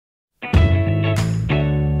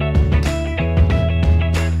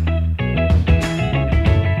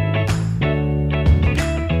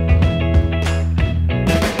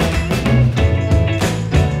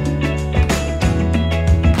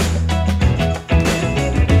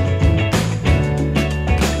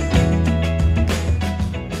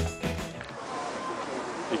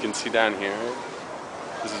down here,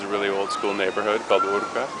 this is a really old school neighborhood called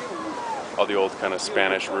Urca. All the old kind of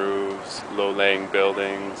Spanish roofs, low-laying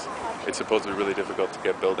buildings. It's supposed to be really difficult to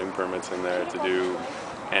get building permits in there to do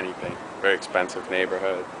anything. Very expensive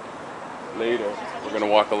neighborhood. Later, we're going to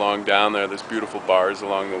walk along down there. There's beautiful bars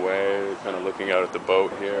along the way, kind of looking out at the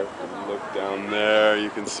boat here. If you look down there, you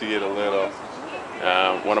can see it a little.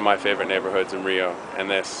 One of my favorite neighborhoods in Rio, and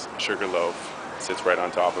this Sugarloaf sits right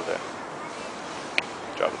on top of it.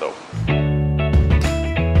 Traveldope.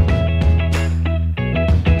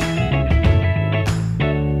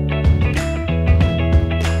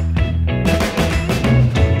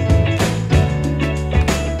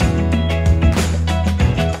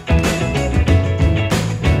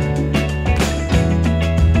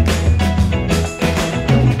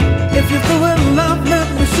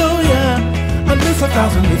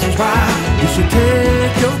 Thousand reasons why you should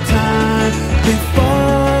take your time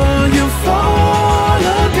before you fall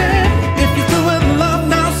again. If you're still in love,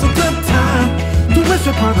 now's a good time to wish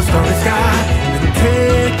upon the starry sky. And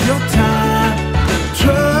take your time,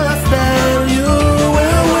 trust that you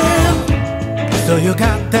will win. So you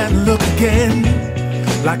got that look again,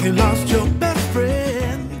 like you lost your best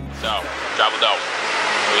friend. So, Traveldope.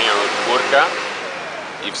 We're here with Urca.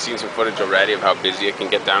 You've seen some footage already of how busy it can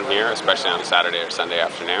get down here, especially on a Saturday or Sunday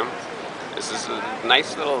afternoon. This is a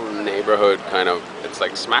nice little neighborhood, kind of, it's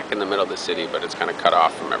like smack in the middle of the city, but it's kind of cut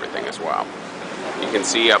off from everything as well. You can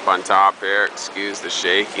see up on top here, excuse the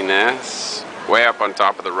shakiness, way up on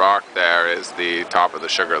top of the rock there is the top of the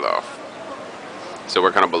Sugarloaf. So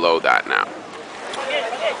we're kind of below that now.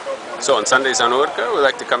 So on Sundays on Urca, we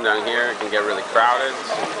like to come down here. It can get really crowded.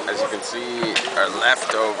 As you can see, our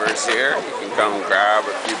leftovers here. You can come grab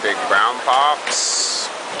a few big brown pops,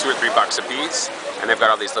 $2 or $3 a piece. And they've got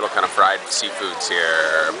all these little kind of fried seafoods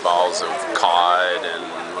here. Balls of cod and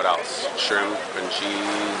what else? Shrimp and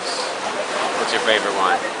cheese. What's your favorite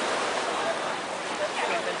one?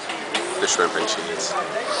 The shrimp and cheese.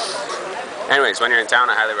 Anyways, when you're in town,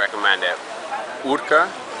 I highly recommend it. Urca.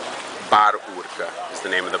 Bar Urca is the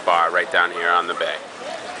name of the bar right down here on the bay.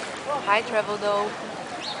 Hi, Traveldope.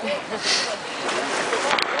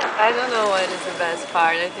 I don't know what is the best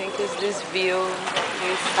part. I think it's this view,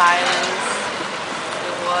 this silence,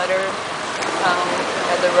 the water,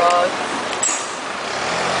 at the rock.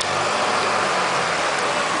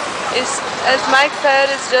 It's, as Mike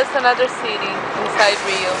said, it's just another city inside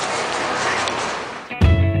Rio.